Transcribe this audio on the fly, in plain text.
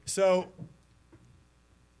So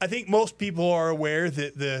I think most people are aware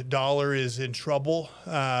that the dollar is in trouble,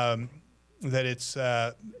 that it's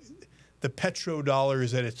the petrodollar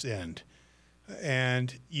is at its end.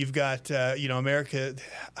 And you've got, America.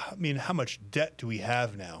 I mean, how much debt do we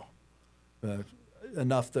have now?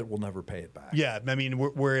 Enough that we'll never pay it back. Yeah, I mean,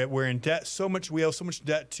 we're in debt so much. We owe so much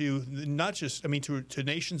debt to not just, to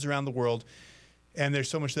nations around the world, and there's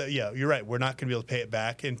so much that. Yeah, you're right. We're not going to be able to pay it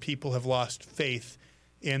back, and people have lost faith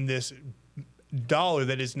in this dollar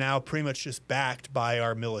that is now pretty much just backed by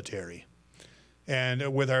our military,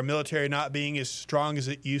 and with our military not being as strong as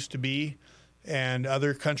it used to be, and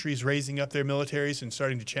other countries raising up their militaries and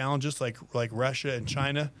starting to challenge us, like Russia and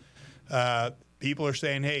China. People are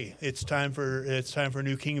saying, "Hey, it's time for a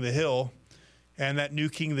new king of the hill," and that new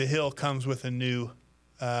king of the hill comes with a new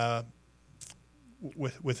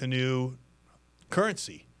with a new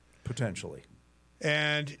currency, potentially.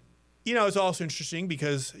 And it's also interesting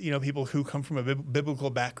because people who come from a biblical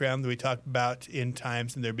background that we talked about in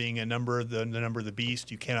times, and there being the number of the beast,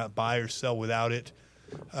 you cannot buy or sell without it.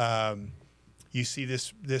 You see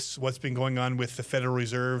this what's been going on with the Federal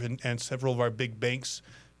Reserve and several of our big banks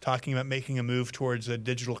talking about making a move towards a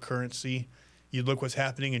digital currency. You look what's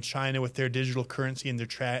happening in China with their digital currency and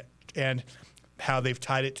and how they've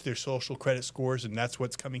tied it to their social credit scores, and that's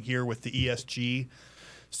what's coming here with the ESG.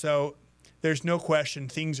 So there's no question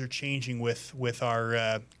things are changing with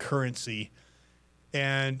our currency.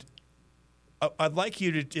 And I'd like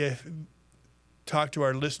you to talk to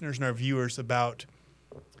our listeners and our viewers about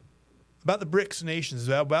the BRICS nations,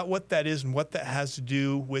 about what that is and what that has to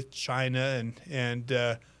do with China and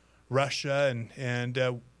Russia and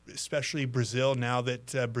especially Brazil, now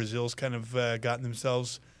that Brazil's kind of gotten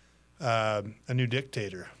themselves a new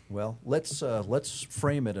dictator. Well, let's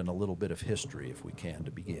frame it in a little bit of history, if we can,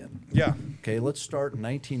 to begin. Yeah. Okay, let's start in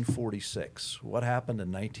 1946. What happened in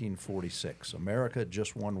 1946? America had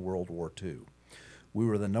just won World War II. We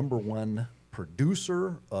were the number one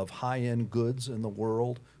producer of high-end goods in the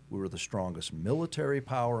world. We were the strongest military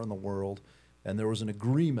power in the world. And there was an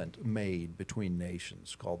agreement made between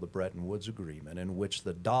nations called the Bretton Woods Agreement, in which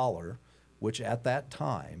the dollar, which at that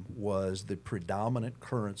time was the predominant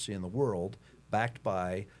currency in the world, backed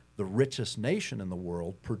by the richest nation in the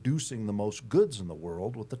world, producing the most goods in the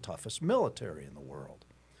world with the toughest military in the world.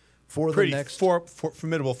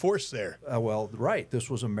 Formidable force there. Well, right. This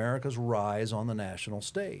was America's rise on the national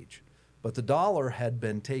stage. But the dollar had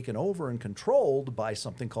been taken over and controlled by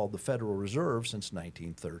something called the Federal Reserve since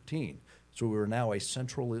 1913. So we were now a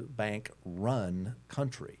central bank-run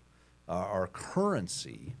country. Our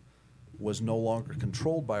currency was no longer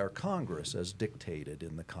controlled by our Congress as dictated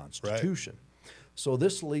in the Constitution. Right. So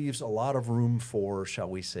this leaves a lot of room for, shall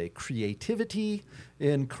we say, creativity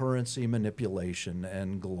in currency manipulation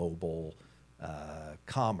and global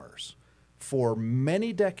commerce. For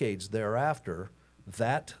many decades thereafter,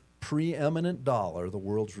 that preeminent dollar, the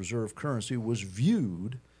world's reserve currency, was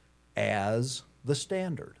viewed as the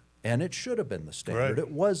standard. And it should have been the standard. Right.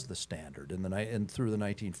 It was the standard and through the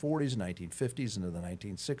 1940s, 1950s, into the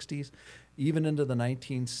 1960s, even into the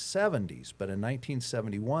 1970s. But in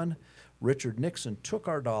 1971, Richard Nixon took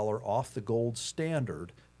our dollar off the gold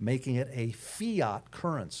standard, making it a fiat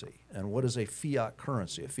currency. And what is a fiat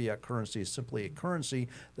currency? A fiat currency is simply a currency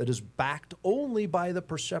that is backed only by the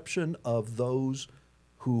perception of those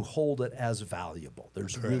who hold it as valuable.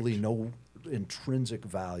 There's Correct. Really no intrinsic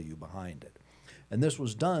value behind it. And this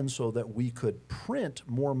was done so that we could print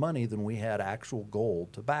more money than we had actual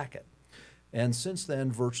gold to back it. And since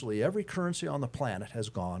then, virtually every currency on the planet has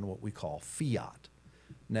gone what we call fiat.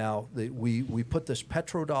 Now, we put this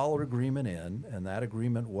petrodollar agreement in, and that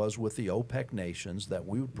agreement was with the OPEC nations that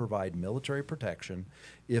we would provide military protection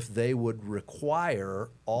if they would require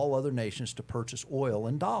all other nations to purchase oil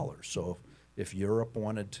in dollars. So if Europe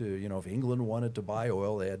wanted to, if England wanted to buy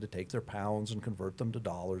oil, they had to take their pounds and convert them to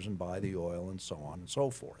dollars and buy the oil and so on and so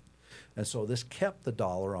forth. And so this kept the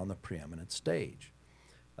dollar on the preeminent stage.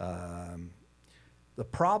 The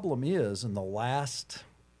problem is, in the last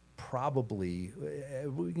probably,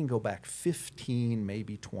 we can go back 15,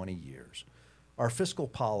 maybe 20 years, our fiscal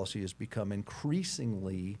policy has become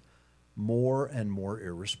increasingly more and more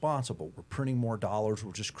irresponsible. We're printing more dollars.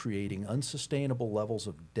 We're just creating unsustainable levels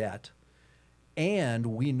of debt. And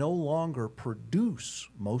we no longer produce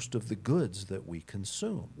most of the goods that we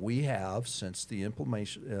consume. We have, since the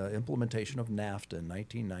implementation of NAFTA in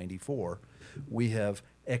 1994, we have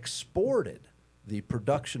exported the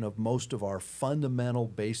production of most of our fundamental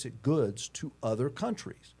basic goods to other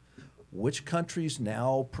countries. Which countries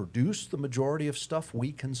now produce the majority of stuff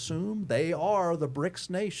we consume? They are the BRICS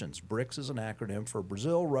nations. BRICS is an acronym for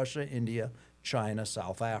Brazil, Russia, India, China,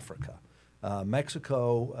 South Africa.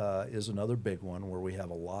 Mexico is another big one where we have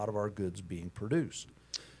a lot of our goods being produced.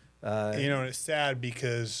 And it's sad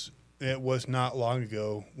because it was not long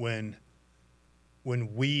ago when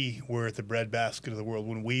we were the breadbasket of the world,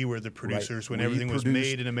 when we were the producers, when everything was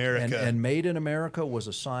made in America. And made in America was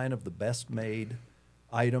a sign of the best made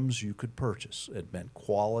items you could purchase. It meant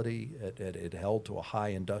quality. It held to a high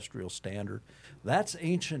industrial standard. That's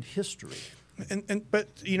ancient history.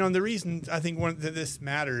 But the reason I think that this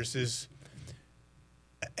matters is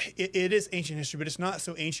it is ancient history, but it's not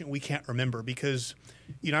so ancient we can't remember, because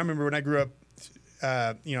I remember when I grew up,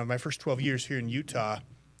 my first 12 years here in Utah,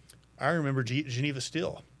 I remember Geneva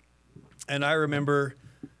Steel. And I remember,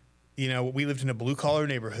 we lived in a blue-collar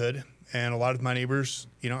neighborhood, and a lot of my neighbors,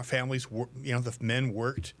 our families, the men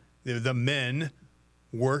worked. The men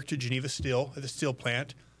worked at Geneva Steel, at the steel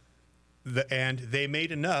plant, and they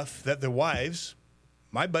made enough that the wives,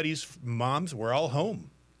 my buddies' moms, were all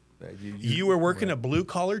home. You were working a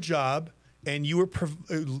blue-collar job, and you were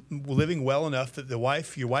living well enough that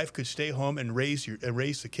your wife could stay home and raise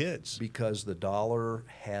the kids. Because the dollar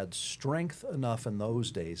had strength enough in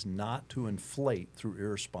those days not to inflate through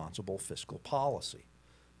irresponsible fiscal policy.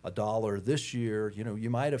 A dollar this year, you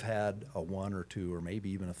might have had a 1 or 2 or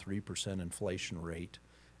maybe even a 3% inflation rate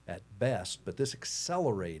at best, but this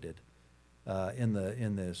accelerated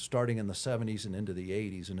starting in the 70s and into the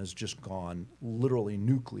 80s, and has just gone literally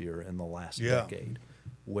nuclear in the last decade,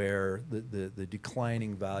 where the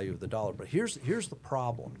declining value of the dollar. But here's the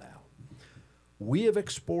problem now. We have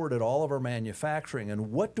exported all of our manufacturing,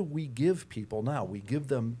 and what do we give people now? We give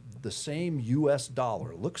them the same U.S.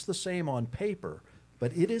 dollar. It looks the same on paper,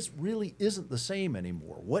 but it really isn't the same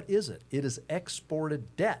anymore. What is it? It is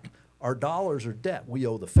exported debt. Our dollars are debt. We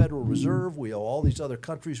owe the Federal Reserve. We owe all these other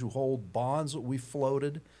countries who hold bonds that we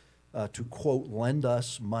floated to, quote, lend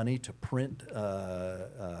us money to print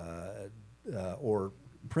or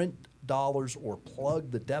print dollars or plug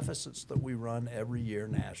the deficits that we run every year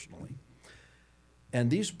nationally. And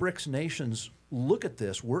these BRICS nations look at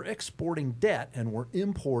this. We're exporting debt and we're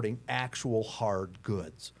importing actual hard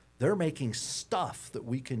goods. They're making stuff that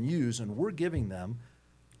we can use, and we're giving them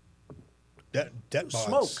debt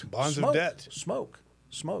bonds. Bonds of debt. Smoke.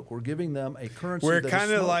 We're giving them a currency. We're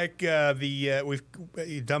kind of like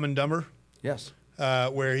Dumb and Dumber. Yes.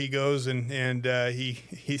 Where he goes and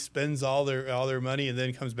he spends all their money and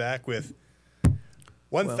then comes back with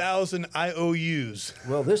 1,000 IOUs.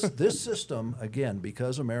 Well, this system, again,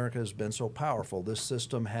 because America has been so powerful, this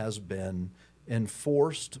system has been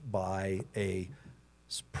enforced by a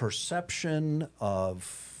perception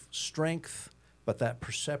of strength, but that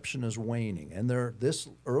perception is waning. And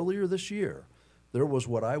earlier this year, there was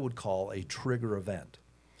what I would call a trigger event.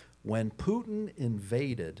 When Putin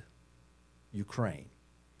invaded Ukraine,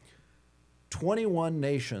 21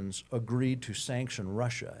 nations agreed to sanction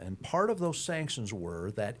Russia. And part of those sanctions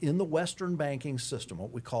were that in the Western banking system,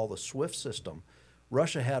 what we call the SWIFT system,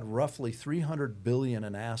 Russia had roughly $300 billion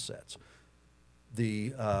in assets. The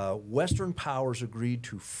Western powers agreed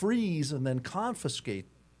to freeze and then confiscate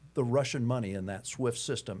the Russian money in that SWIFT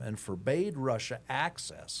system and forbade Russia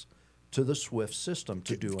access to the SWIFT system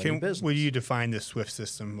to do any business. Will you define the SWIFT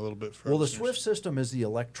system a little bit further? Well, the SWIFT system is the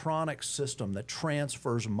electronic system that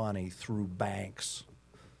transfers money through banks.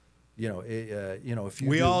 If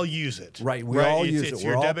you all use it, right? We all use it. It's We're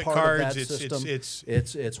your all debit part cards. of that system.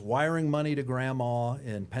 It's wiring money to grandma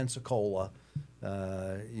in Pensacola.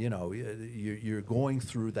 You're going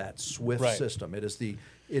through that SWIFT system. It is the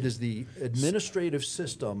administrative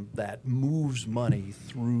system that moves money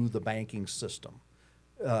through the banking system.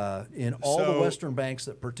 In all the Western banks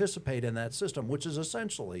that participate in that system, which is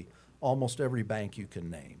essentially almost every bank you can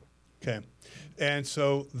name. Okay. And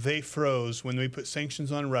so they froze when we put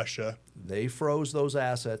sanctions on Russia. They froze those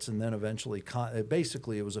assets, and then eventually,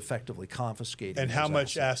 basically, it was effectively confiscated. And how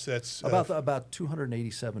much assets? About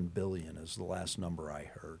 $287 billion is the last number I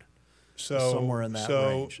heard. So somewhere in that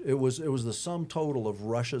range. It was the sum total of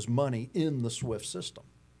Russia's money in the SWIFT system.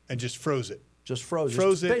 And just froze it. Just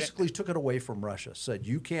froze it. Basically took it away from Russia. Said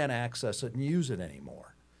you can't access it and use it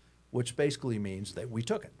anymore, which basically means that we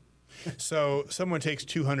took it. So someone takes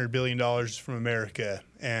 $200 billion from America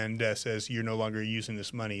and says you're no longer using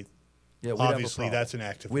this money. Yeah, obviously that's an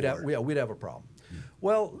act of war. We'd have a problem.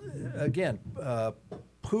 Well, again,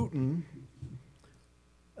 Putin,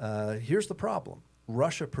 here's the problem.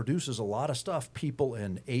 Russia produces a lot of stuff people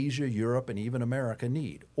in Asia, Europe, and even America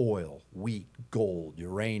need. Oil, wheat, gold,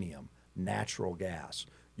 uranium, natural gas.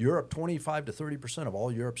 Europe, 25 to 30% of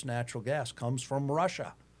all Europe's natural gas comes from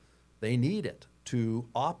Russia. They need it to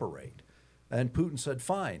operate. And Putin said,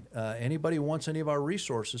 fine, anybody who wants any of our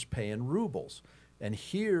resources, pay in rubles. And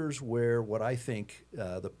here's where what I think,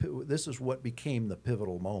 this is what became the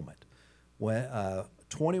pivotal moment. When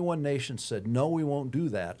 21 nations said, no, we won't do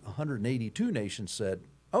that, 182 nations said,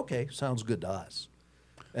 okay, sounds good to us.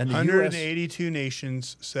 And the 182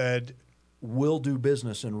 nations said, we'll do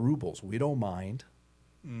business in rubles. We don't mind.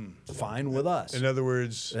 Fine with us. in other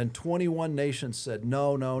words, And 21 nations said,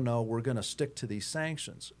 no, no, no, we're going to stick to these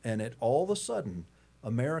sanctions. And all of a sudden,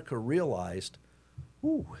 America realized,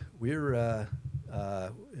 ooh, we're,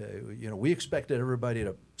 we expected everybody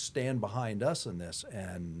to stand behind us in this,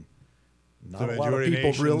 and not a lot of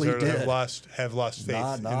people really did. Have lost faith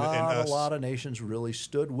in Not us. a lot of nations really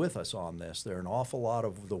stood with us on this. There are an awful lot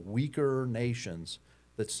of the weaker nations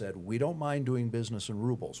that said, we don't mind doing business in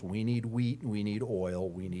rubles. We need wheat, we need oil,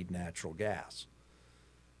 we need natural gas.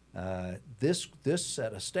 This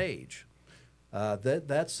set a stage.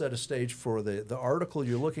 That set a stage for the article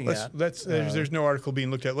you're looking at. There's no article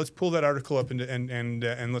being looked at. Let's pull that article up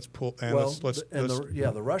and let's pull. And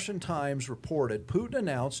the Russian Times reported Putin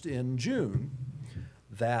announced in June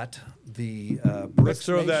that the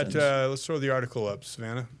BRICS nations, let's throw the article up,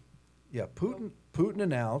 Savannah. Yeah, Putin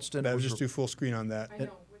announced, and Just do full screen on that. I know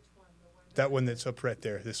which one. That one that's up right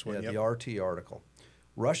there. This one. Yeah, Yep. the RT article.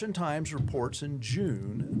 Russian Times reports in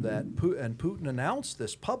June that Putin announced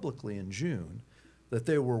this publicly in June, that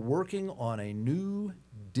they were working on a new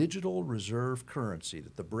digital reserve currency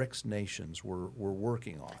that the BRICS nations were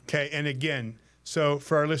working on. Okay, and again, so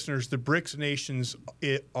for our listeners, the BRICS nations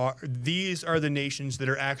these are the nations that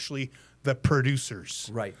are actually the producers.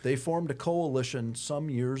 Right. They formed a coalition some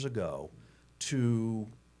years ago to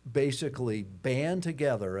basically band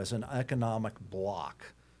together as an economic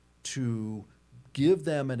bloc to give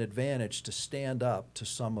them an advantage to stand up to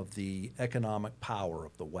some of the economic power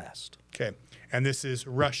of the West. Okay, and this is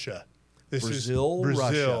Russia. This Brazil, is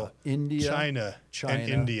Brazil, Russia, India, China,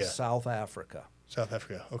 and India. South Africa. South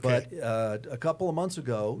Africa, okay. But a couple of months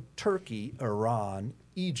ago, Turkey, Iran,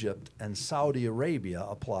 Egypt, and Saudi Arabia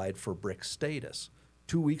applied for BRICS status.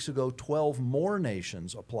 2 weeks ago, 12 more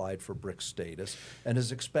nations applied for BRICS status, and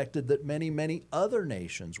is expected that many, many other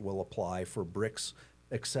nations will apply for BRICS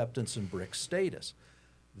acceptance and BRICS status.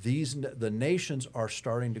 The nations are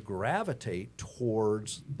starting to gravitate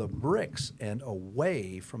towards the BRICS and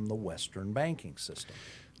away from the Western banking system.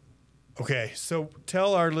 Okay, so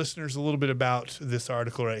tell our listeners a little bit about this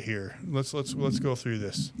article right here. Let's go through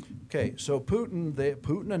this. Okay, so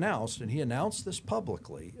Putin announced, and he announced this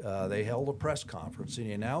publicly. They held a press conference, and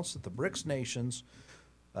he announced that the BRICS nations,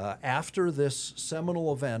 after this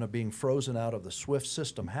seminal event of being frozen out of the SWIFT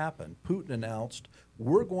system happened, Putin announced,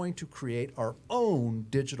 we're going to create our own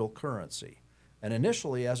digital currency. And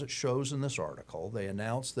initially, as it shows in this article, they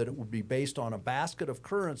announced that it would be based on a basket of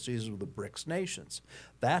currencies of the BRICS nations.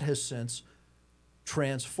 That has since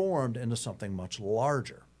transformed into something much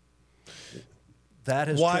larger. That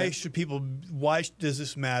has why does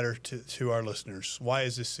this matter to our listeners? Why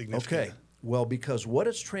is this significant? Okay. Well, because what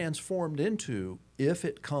it's transformed into, if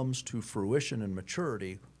it comes to fruition and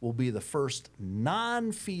maturity, will be the first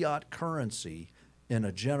non-fiat currency in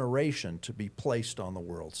a generation to be placed on the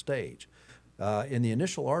world stage. In the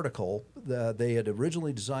initial article, they had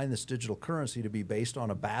originally designed this digital currency to be based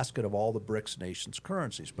on a basket of all the BRICS nations'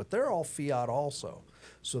 currencies, but they're all fiat also.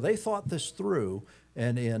 So they thought this through,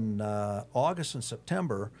 and in August and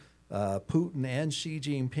September, Putin and Xi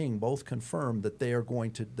Jinping both confirmed that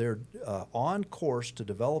they're on course to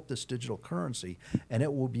develop this digital currency, and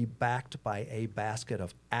it will be backed by a basket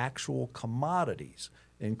of actual commodities,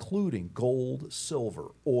 including gold,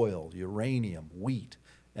 silver, oil, uranium, wheat,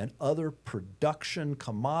 and other production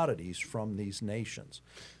commodities from these nations.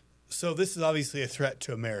 So this is obviously a threat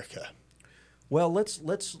to America. Well, let's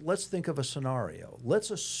think of a scenario. Let's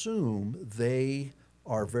assume they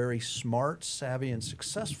are very smart, savvy, and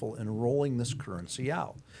successful in rolling this currency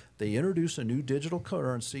out. They introduce a new digital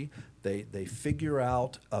currency. They figure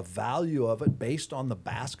out a value of it based on the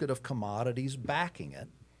basket of commodities backing it,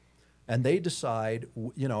 and they decide,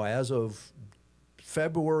 as of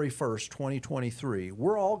February 1st, 2023,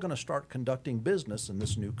 we're all going to start conducting business in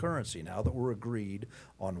this new currency now that we're agreed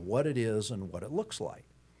on what it is and what it looks like.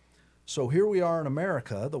 So here we are in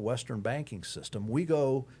America, the Western banking system. We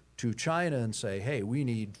go to China and say, hey, we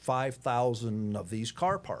need 5,000 of these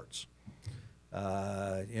car parts.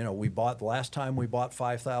 The last time we bought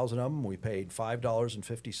 5,000 of them, we paid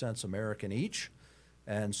 $5.50 American each.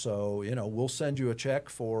 And so, we'll send you a check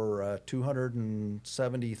for $270,000,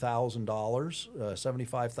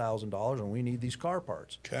 $75,000, and we need these car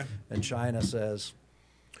parts. Okay. And China says,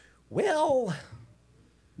 well,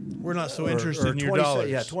 We're not so interested in your 20 dollars.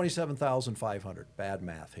 Yeah, 27,500. Bad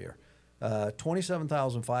math here.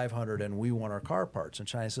 27,500, and we want our car parts. And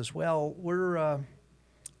China says, well,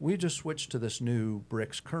 we just switched to this new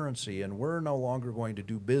BRICS currency, and we're no longer going to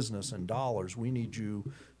do business in dollars. We need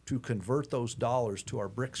you to convert those dollars to our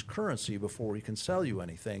BRICS currency before we can sell you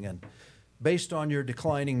anything. And based on your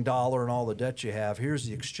declining dollar and all the debt you have, here's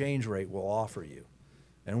the exchange rate we'll offer you.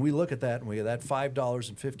 And we look at that, and that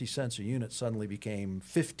 $5.50 a unit suddenly became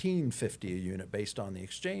 $15.50 a unit based on the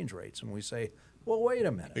exchange rates. And we say, well, wait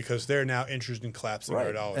a minute. Because they're now interested in collapsing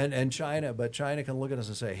our dollar. And China can look at us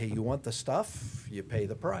and say, hey, you want the stuff, you pay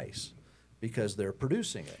the price, because they're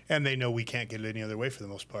producing it. And they know we can't get it any other way for the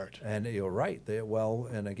most part. And you're right.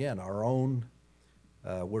 And again, our own,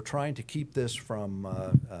 we're trying to keep this from,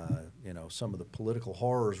 some of the political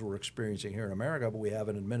horrors we're experiencing here in America, but we have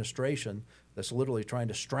an administration that's literally trying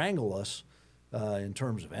to strangle us in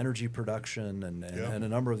terms of energy production and a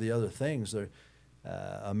number of the other things.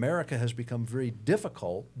 America has become very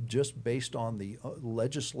difficult just based on the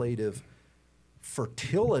legislative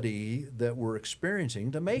fertility that we're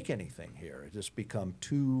experiencing to make anything here. It just become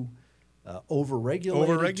too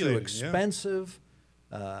overregulated, too expensive.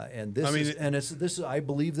 And I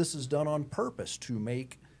believe this is done on purpose to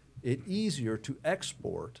make it easier to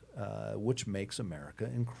export, which makes America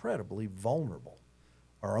incredibly vulnerable.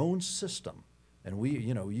 Our own system, and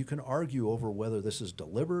you can argue over whether this is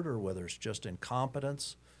deliberate or whether it's just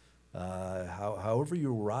incompetence. However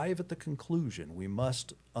you arrive at the conclusion, we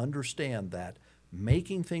must understand that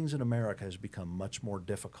making things in America has become much more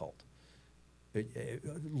difficult.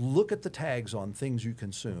 Look at the tags on things you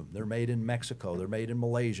consume. They're made in Mexico, they're made in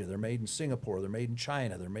Malaysia, they're made in Singapore, they're made in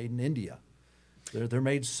China, they're made in India. They're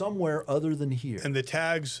made somewhere other than here. And the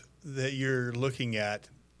tags that you're looking at,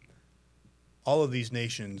 all of these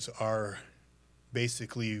nations are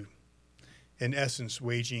basically, in essence,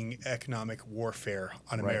 waging economic warfare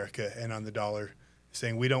on America and on the dollar,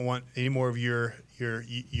 saying we don't want any more of your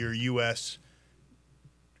U.S.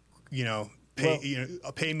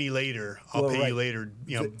 Pay me later. I'll pay you later.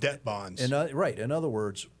 Debt bonds. In other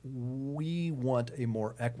words, we want a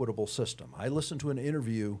more equitable system. I listened to an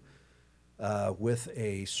interview with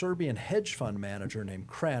a Serbian hedge fund manager named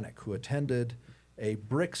Kranik, who attended a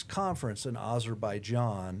BRICS conference in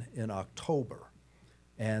Azerbaijan in October.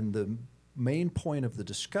 And the main point of the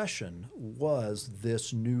discussion was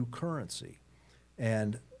this new currency.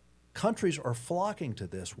 And countries are flocking to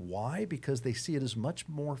this. Why? Because they see it as much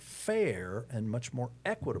more fair and much more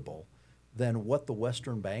equitable than what the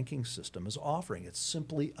Western banking system is offering. It's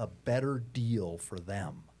simply a better deal for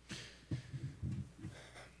them.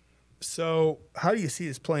 So how do you see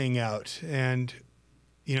this playing out? And,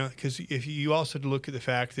 because if you also look at the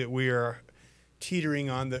fact that we are teetering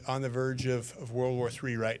on the verge of World War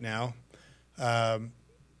III right now, the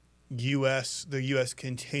U.S.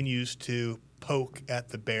 continues to poke at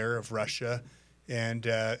the bear of Russia and,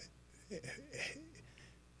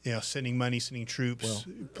 sending money, sending troops.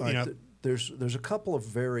 Well, there's a couple of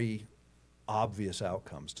very obvious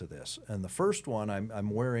outcomes to this. And the first one I'm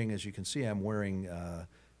wearing, as you can see, I'm wearing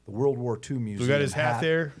the World War II Museum. We got his hat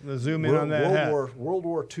there. Let's zoom in on that hat. World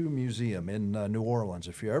War II Museum in New Orleans.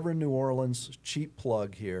 If you're ever in New Orleans, cheap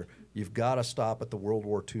plug here, you've got to stop at the World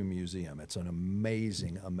War II Museum. It's an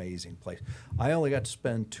amazing, amazing place. I only got to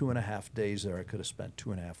spend 2.5 days there. I could have spent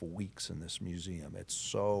 2.5 weeks in this museum. It's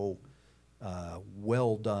so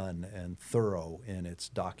well done and thorough in its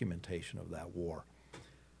documentation of that war.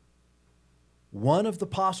 One of the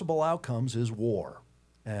possible outcomes is war.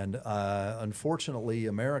 And unfortunately,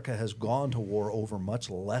 America has gone to war over much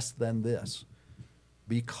less than this,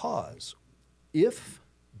 because if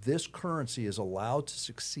this currency is allowed to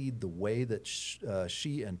succeed the way that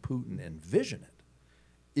Xi and Putin envision it,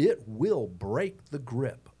 it will break the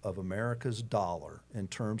grip of America's dollar in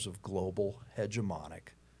terms of global hegemonic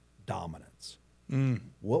dominance.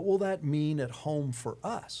 What will that mean at home for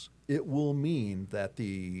us? It will mean that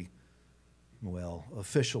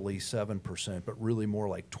officially 7%, but really more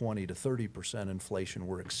like 20 to 30% inflation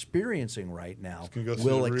we're experiencing right now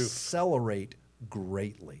will accelerate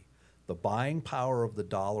greatly. The buying power of the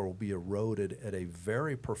dollar will be eroded at a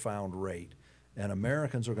very profound rate, and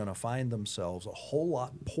Americans are going to find themselves a whole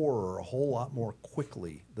lot poorer, a whole lot more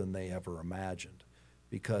quickly than they ever imagined,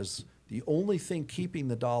 because the only thing keeping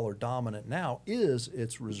the dollar dominant now is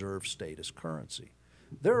its reserve status currency.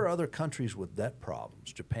 There are other countries with debt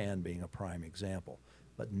problems, Japan being a prime example,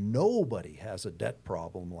 but nobody has a debt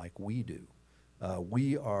problem like we do.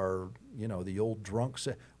 We are, the old drunk.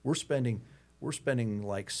 We're spending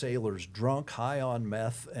like sailors, drunk, high on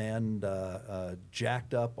meth, and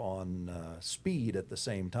jacked up on speed at the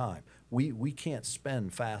same time. We can't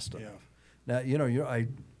spend fast enough. Yeah. Now,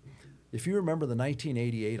 if you remember the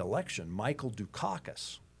 1988 election, Michael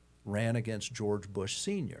Dukakis ran against George Bush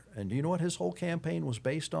Sr. And do you know what his whole campaign was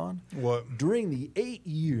based on? What? During the 8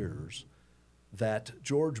 years that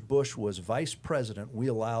George Bush was vice president, we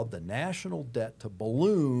allowed the national debt to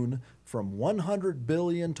balloon from $100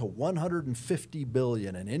 billion to $150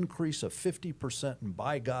 billion, an increase of 50%. And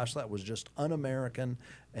by gosh, that was just un-American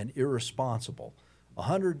and irresponsible.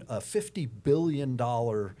 $50 billion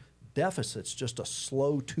deficit's just a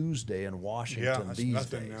slow Tuesday in Washington these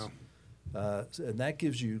days. Now. And that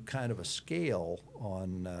gives you kind of a scale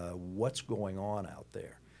on what's going on out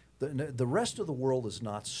there. The rest of the world is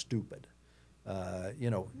not stupid.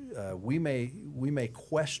 We may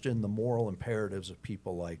question the moral imperatives of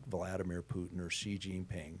people like Vladimir Putin or Xi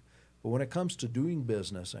Jinping, but when it comes to doing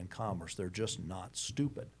business and commerce, they're just not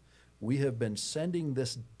stupid. We have been sending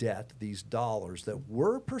this debt, these dollars that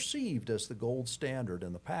were perceived as the gold standard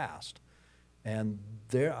in the past, and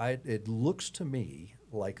it looks to me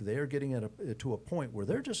like they're getting to a point where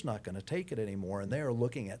they're just not going to take it anymore, and they are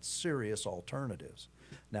looking at serious alternatives.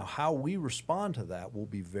 Now, how we respond to that will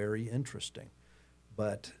be very interesting.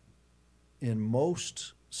 But in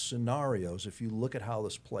most scenarios, if you look at how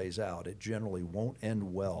this plays out, it generally won't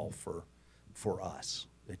end well for us.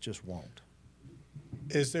 It just won't.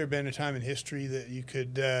 Has there been a time in history that you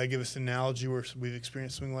could give us an analogy where we've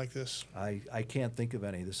experienced something like this? I can't think of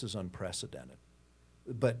any. This is unprecedented.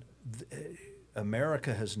 But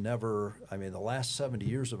America has never, the last 70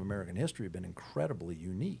 years of American history have been incredibly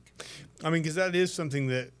unique. Because that is something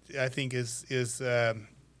that I think is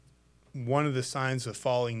one of the signs of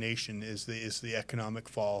falling nation is the economic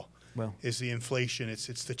fall. Well, is the inflation?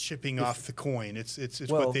 It's the chipping off the coin. It's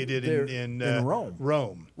well, what they did in Rome.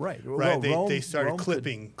 Rome, right? Right. Well, They started Rome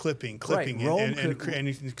clipping, right. and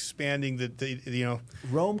expanding the.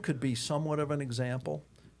 Rome could be somewhat of an example.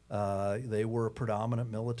 They were a predominant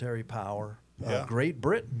military power. Yeah. Great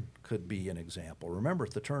Britain could be an example. Remember,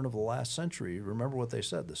 at the turn of the last century, remember what they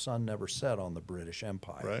said: the sun never set on the British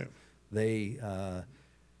Empire. Right. They.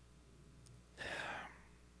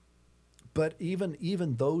 But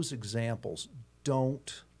even those examples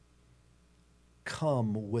don't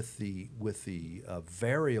come with the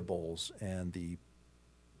variables and the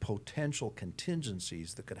potential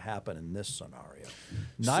contingencies that could happen in this scenario.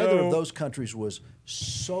 Neither of those countries was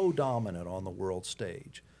so dominant on the world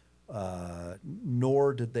stage,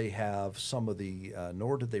 nor did they have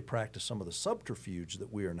nor did they practice some of the subterfuge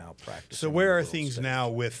that we are now practicing. So where are things now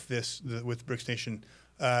with with BRICS nation?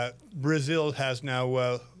 Brazil has now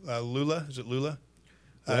Lula. Is it Lula?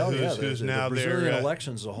 Who's now the Brazilian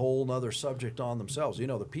elections a whole other subject on themselves.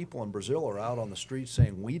 The people in Brazil are out on the street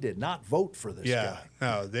saying we did not vote for this guy.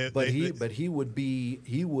 No, he would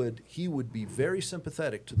be very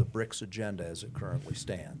sympathetic to the BRICS agenda as it currently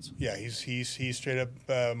stands. Yeah, he's straight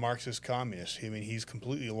up Marxist communist. He's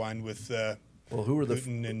completely aligned with. Who are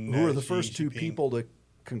the first two people to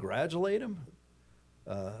congratulate him?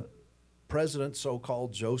 President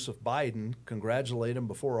so-called Joseph Biden congratulated him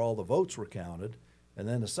before all the votes were counted, and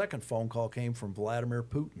then the second phone call came from Vladimir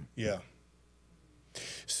Putin. Yeah.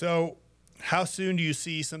 So how soon do you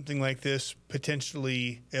see something like this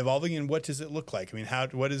potentially evolving, and what does it look like? How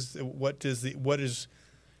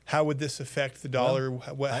would this affect the dollar?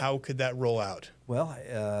 How could that roll out? Well,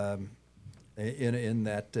 in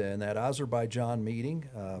that Azerbaijan meeting,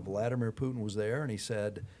 Vladimir Putin was there, and he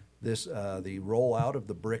said the rollout of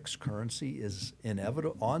the BRICS currency is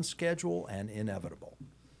inevitable, on schedule, and inevitable.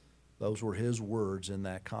 Those were his words in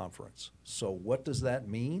that conference. So what does that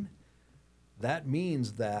mean? That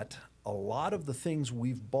means that a lot of the things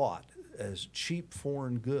we've bought as cheap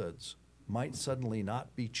foreign goods might suddenly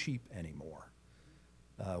not be cheap anymore.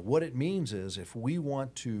 What it means is if we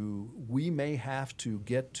want to, we may have to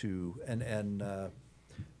get to, and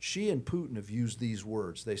Xi and Putin have used these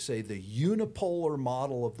words. They say the unipolar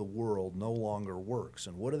model of the world no longer works.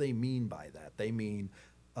 And what do they mean by that? They mean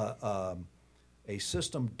a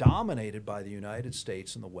system dominated by the United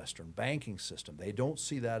States and the Western banking system. They don't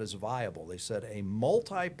see that as viable. They said a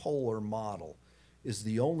multipolar model is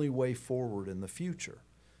the only way forward in the future.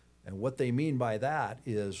 And what they mean by that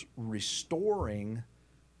is restoring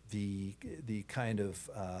the kind of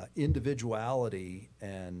individuality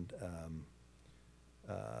and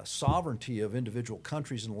sovereignty of individual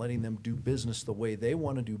countries and letting them do business the way they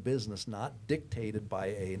want to do business, not dictated by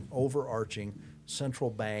an overarching central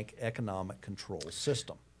bank economic control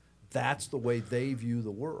system. That's the way they view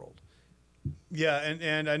the world. Yeah,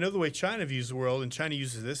 and I know the way China views the world, and China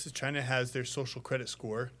uses this, is China has their social credit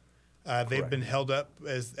score. They've been held up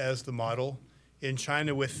as the model in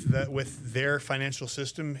China with their financial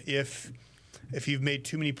system, if you've made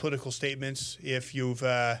too many political statements, if you're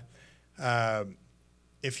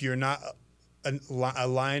not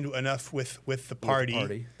aligned enough with the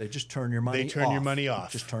party, they just turn your money off. They turn your money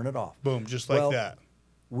off. Just turn it off. Boom, just like that.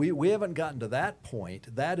 We haven't gotten to that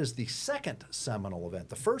point. That is the second seminal event.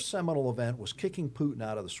 The first seminal event was kicking Putin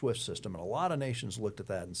out of the SWIFT system, and a lot of nations looked at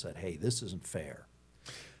that and said, "Hey, this isn't fair."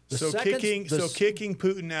 Kicking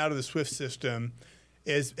Putin out of the SWIFT system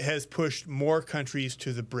has pushed more countries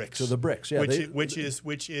to the BRICS. To the BRICS, yeah.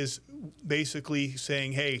 Which is basically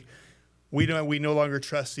saying, "Hey, we no longer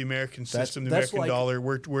trust the American system, the American dollar.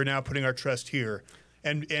 We're now putting our trust here."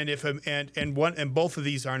 And both of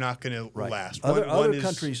these are not going to last.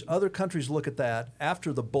 Other countries look at that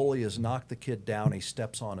after the bully has knocked the kid down, he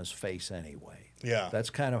steps on his face anyway. Yeah, that's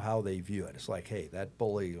kind of how they view it. It's like, hey, that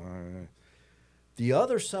bully. The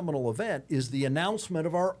other seminal event is the announcement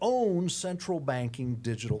of our own central banking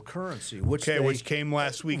digital currency, which came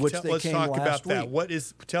last week. Let's talk about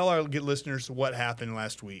that. Tell our listeners what happened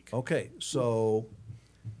last week. Okay, so.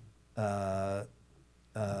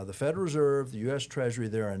 The Federal Reserve, the U.S. Treasury,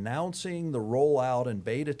 they're announcing the rollout and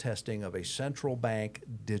beta testing of a central bank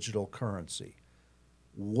digital currency.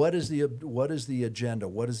 What is the agenda?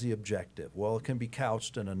 What is the objective? Well, it can be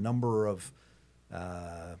couched in a number of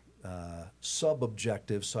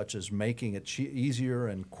sub-objectives, such as making it easier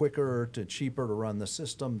and quicker to cheaper to run the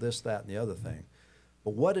system, this, that, and the other thing.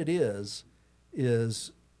 But what it is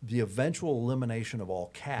the eventual elimination of all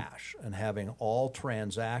cash and having all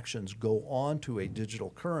transactions go onto a digital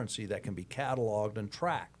currency that can be cataloged and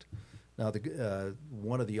tracked. Now,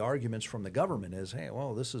 one of the arguments from the government is, hey,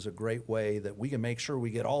 well, this is a great way that we can make sure we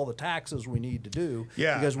get all the taxes we need to do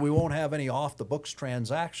because we won't have any off-the-books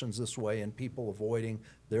transactions this way and people avoiding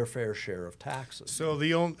their fair share of taxes. So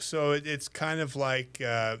it's kind of like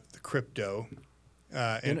the crypto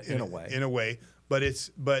in a way. In a way. But it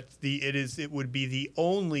would be the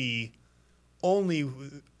only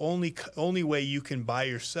way you can buy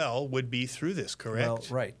or sell would be through this, correct? Well,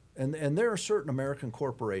 right. And there are certain American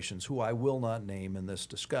corporations who I will not name in this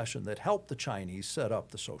discussion that helped the Chinese set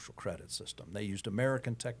up the social credit system. They used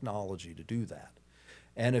American technology to do that.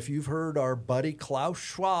 And if you've heard our buddy Klaus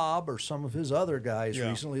Schwab or some of his other guys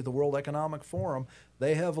recently at the World Economic Forum,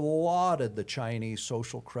 they have lauded the Chinese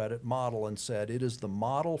social credit model and said it is the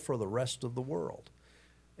model for the rest of the world.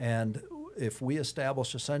 And if we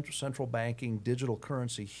establish a central banking digital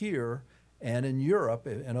currency here and in Europe,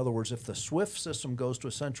 in other words, if the SWIFT system goes to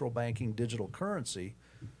a central banking digital currency,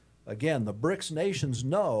 again, the BRICS nations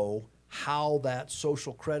know how that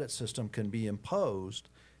social credit system can be imposed,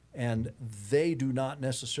 and they do not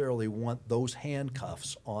necessarily want those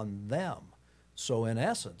handcuffs on them. So in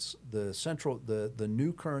essence, the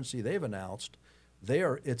new currency they've announced,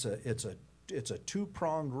 it's a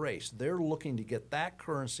two-pronged race. They're looking to get that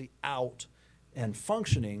currency out and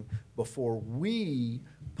functioning before we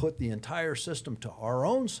put the entire system to our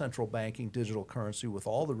own central banking digital currency with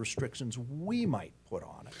all the restrictions we might put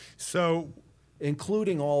on it. So,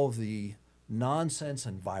 including all of the nonsense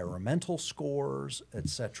environmental scores, et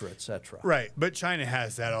cetera, et cetera. Right, but China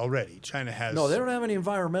has that already. No, they don't have any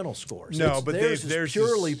environmental scores. No, but there's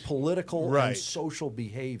purely this, political and social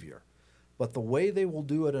behavior. But the way they will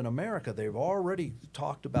do it in America, they've already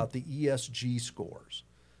talked about the ESG scores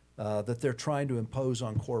that they're trying to impose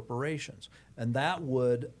on corporations. And that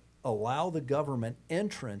would allow the government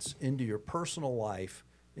entrance into your personal life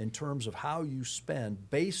in terms of how you spend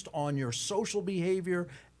based on your social behavior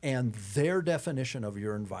and their definition of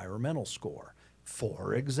your environmental score.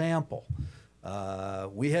 For example,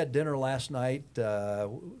 we had dinner last night,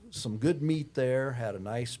 some good meat there, had a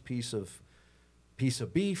nice piece of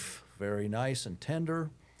beef, very nice and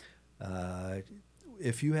tender.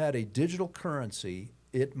 If you had a digital currency,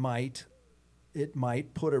 it might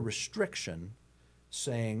put a restriction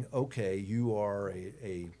saying, okay, you are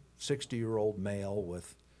a 60-year-old male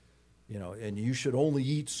with, and you should only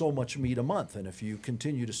eat so much meat a month. And if you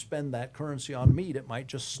continue to spend that currency on meat, it might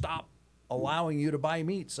just stop allowing you to buy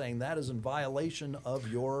meat, saying that is in violation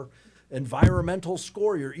of your environmental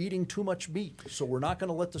score. You're eating too much meat, so we're not going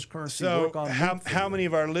to let this currency work on meat. How many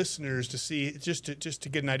of our listeners to see just to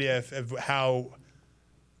get an idea of how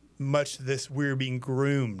much we're being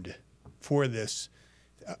groomed for this?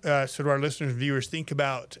 So to our listeners and viewers, think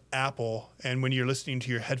about Apple, and when you're listening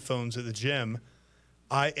to your headphones at the gym,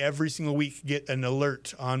 I every single week get an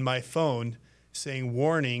alert on my phone saying,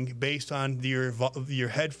 "Warning! Based on your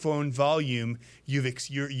headphone volume, you've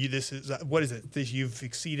exceeded.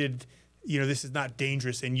 This is not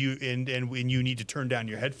dangerous, and you need to turn down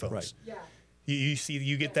your headphones." Right. Yeah.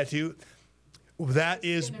 You get that too. that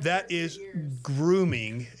is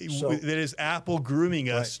grooming. So- That is Apple grooming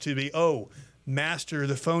us to be, master,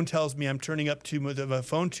 the phone tells me I'm turning up too much of a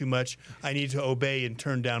phone too much. I need to obey and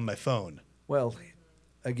turn down my phone. Well,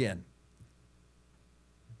 again,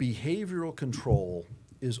 behavioral control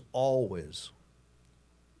is always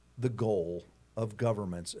the goal of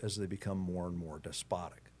governments as they become more and more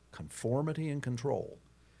despotic. Conformity and control.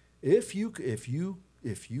 If you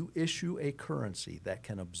issue a currency that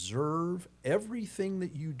can observe everything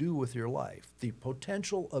that you do with your life, the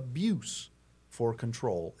potential abuse for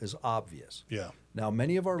control is obvious. Yeah. Now,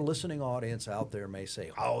 many of our listening audience out there may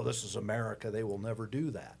say, "Oh, this is America. They will never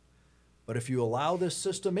do that." But if you allow this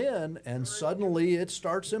system in and suddenly it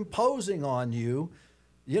starts imposing on you,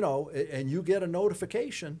 and you get a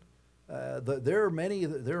notification, there are many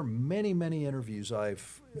interviews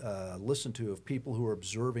I've listened to of people who are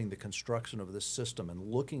observing the construction of this system and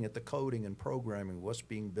looking at the coding and programming, what's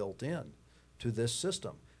being built in to this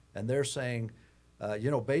system. And they're saying,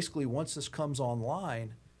 basically once this comes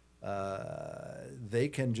online, they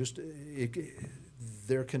can just,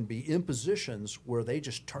 there can be impositions where they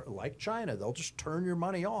just turn, like China, they'll just turn your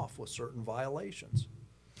money off with certain violations.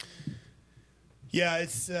 Yeah,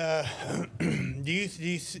 it's.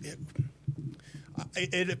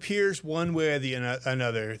 It appears one way or the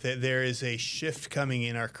another that there is a shift coming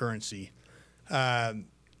in our currency.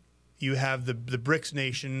 You have the BRICS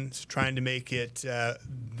nations trying to make it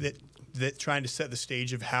trying to set the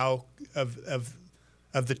stage of how of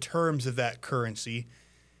the terms of that currency,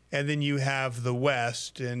 and then you have the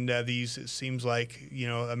West and these. It seems like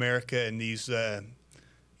America and these.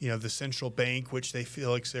 The central bank, which they feel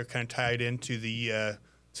like they're kind of tied into the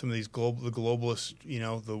some of these the globalist,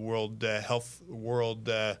 the World Health,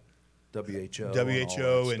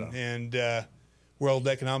 WHO, and World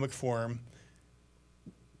Economic Forum.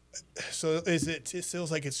 So it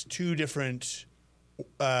feels like it's two different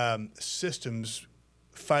systems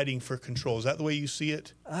fighting for control. Is that the way you see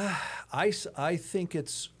it? I think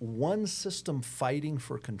it's one system fighting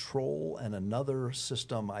for control and another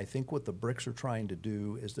system. I think what the BRICS are trying to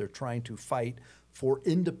do is they're trying to fight for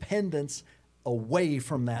independence away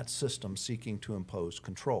from that system seeking to impose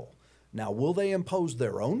control. Now, will they impose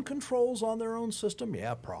their own controls on their own system?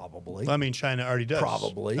 Yeah, probably. Well, I mean, China already does.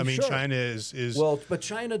 Probably. I mean, sure. China is. Well, but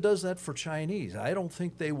China does that for Chinese. I don't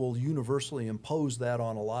think they will universally impose that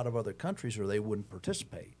on a lot of other countries, or they wouldn't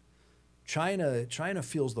participate. China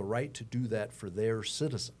feels the right to do that for their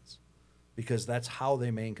citizens because that's how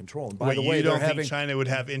they maintain control. And by the way, you don't think China would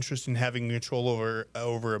have interest in having control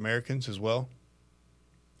over Americans as well?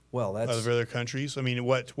 Well, that's of other countries. I mean,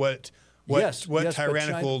 what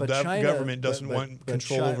tyrannical government doesn't want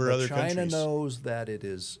control over other countries? China knows that it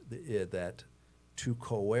is that to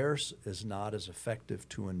coerce is not as effective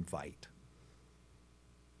to invite.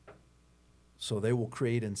 So they will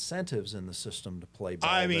create incentives in the system to play ball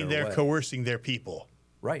I mean, they're way. coercing their people.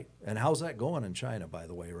 Right. And how's that going in China, by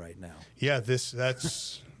the way, right now? Yeah,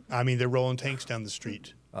 that's. I mean, they're rolling tanks down the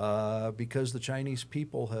street. Because the Chinese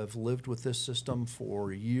people have lived with this system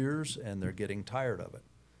for years and they're getting tired of it.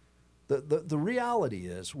 The reality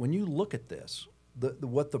is, when you look at this,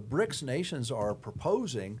 what the BRICS nations are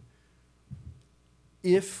proposing,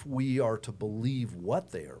 if we are to believe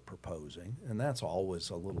what they are proposing, and that's always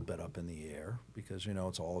a little bit up in the air because,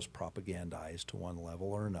 it's always propagandized to one level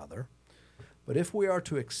or another. But if we are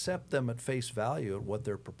to accept them at face value at what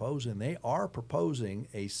they're proposing, they are proposing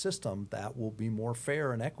a system that will be more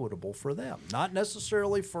fair and equitable for them. Not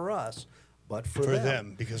necessarily for us, but for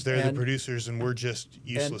them. Because they're the producers and we're just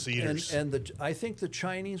useless eaters. I think the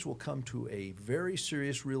Chinese will come to a very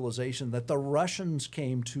serious realization that the Russians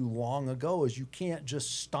came to long ago, is you can't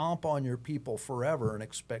just stomp on your people forever and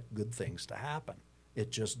expect good things to happen.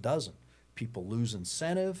 It just doesn't. People lose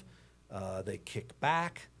incentive. They kick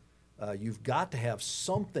back. You've got to have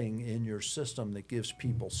something in your system that gives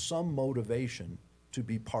people some motivation to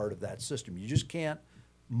be part of that system. You just can't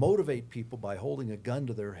motivate people by holding a gun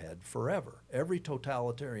to their head forever. Every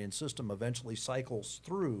totalitarian system eventually cycles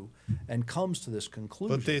through and comes to this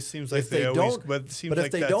conclusion. But it seems like they always. But it seems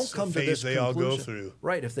like that's the phase they all go through.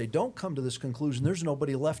 Right. If they don't come to this conclusion, there's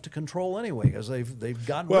nobody left to control anyway, because they've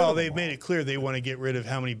gotten. Well, they've made it clear they want to get rid of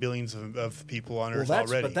how many billions of people on Earth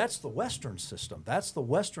already. But that's the Western system. That's the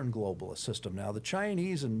Western globalist system. Now, the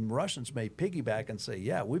Chinese and Russians may piggyback and say,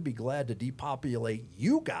 "Yeah, we'd be glad to depopulate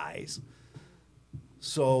you guys,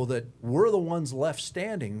 so that we're the ones left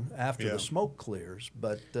standing after the smoke clears."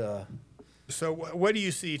 But so, what do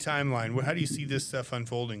you see timeline? How do you see this stuff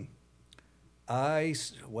unfolding?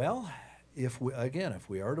 If we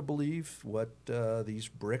are to believe what these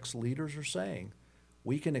BRICS leaders are saying,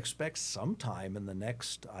 we can expect sometime in the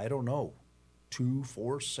next, 2,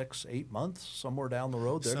 4, 6, 8 months, somewhere down the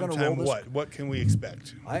road. They're going to roll Sometime this. what can we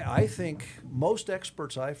expect? I think most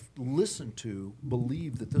experts I've listened to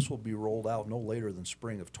believe that this will be rolled out no later than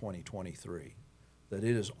spring of 2023, that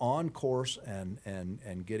it is on course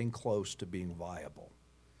and getting close to being viable.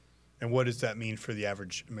 And what does that mean for the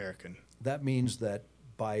average American? That means that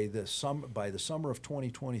by the summer of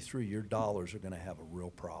 2023, your dollars are going to have a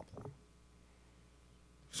real problem.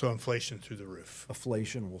 So inflation through the roof.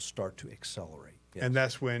 Inflation will start to accelerate. Yes. And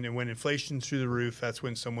that's when inflation's through the roof, that's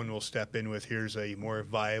when someone will step in with, here's a more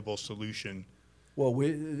viable solution. Well,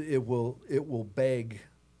 it will beg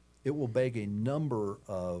a number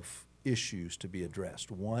of issues to be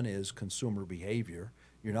addressed. One is consumer behavior.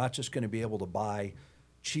 You're not just going to be able to buy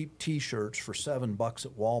cheap T-shirts for $7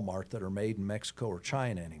 at Walmart that are made in Mexico or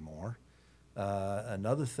China anymore.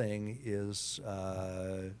 Another thing is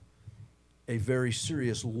a very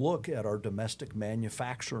serious look at our domestic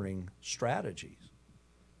manufacturing strategies.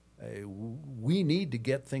 We need to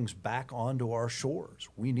get things back onto our shores.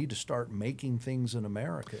 We need to start making things in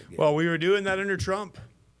America again. Well, we were doing that under Trump.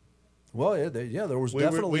 Well, there was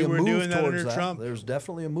definitely a were move doing that towards under that. Trump. There's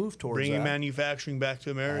definitely a move towards Bringing that. manufacturing back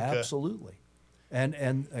to America. Absolutely.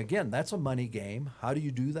 And again, that's a money game. How do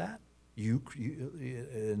you do that? You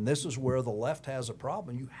and this is where the left has a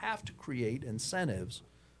problem. You have to create incentives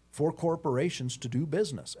for corporations to do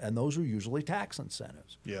business, and those are usually tax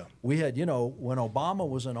incentives. Yeah. We had, when Obama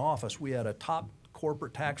was in office, we had a top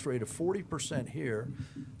corporate tax rate of 40% here.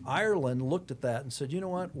 Ireland looked at that and said, you know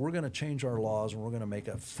what, we're going to change our laws and we're going to make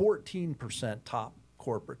a 14% top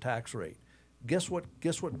corporate tax rate. Guess what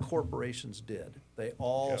corporations did? They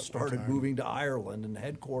all started moving to Ireland and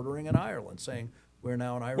headquartering in Ireland, saying we're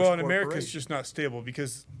now an Irish Well, and corporation. America's just not stable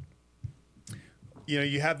because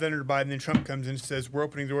you have then Biden, then Trump comes in and says, we're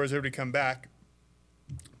opening doors, everybody come back.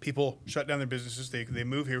 People shut down their businesses. They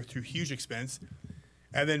move here through huge expense.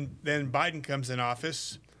 And then Biden comes in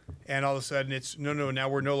office, and all of a sudden it's, no, now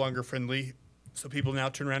we're no longer friendly. So people now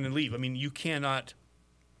turn around and leave. I mean, you cannot,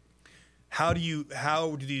 how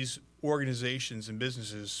do these organizations and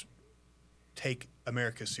businesses take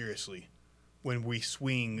America seriously when we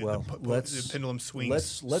swing, the pendulum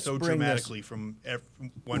swings let's so bring dramatically from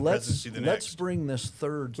one presidency to the next? Let's bring this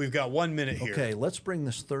third. We've got 1 minute here. Okay, let's bring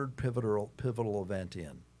this third pivotal event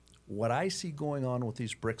in. What I see going on with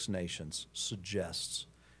these BRICS nations suggests,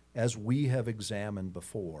 as we have examined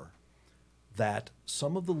before, that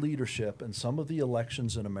some of the leadership and some of the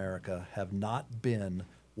elections in America have not been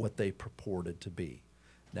what they purported to be.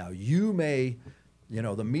 Now,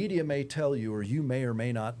 the media may tell you, or you may or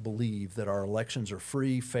may not believe that our elections are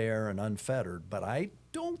free, fair, and unfettered, but I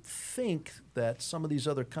don't think that some of these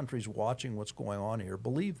other countries watching what's going on here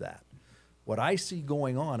believe that. What I see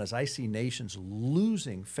going on is I see nations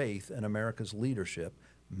losing faith in America's leadership,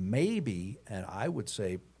 maybe, and I would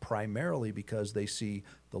say primarily because they see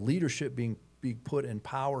the leadership being put in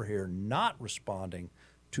power here not responding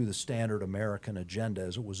to the standard American agenda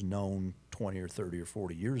as it was known 20 or 30 or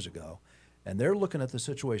 40 years ago. And they're looking at the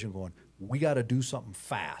situation going, we got to do something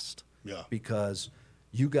fast. Yeah. Because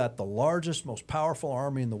you got the largest, most powerful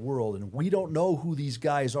army in the world, and we don't know who these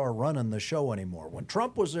guys are running the show anymore. When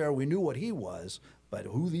Trump was there, we knew what he was, but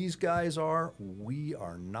who these guys are, we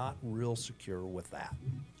are not real secure with that.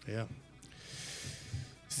 Yeah.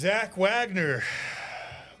 Zach Wagner,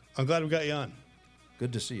 I'm glad we got you on.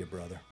 Good to see you, brother.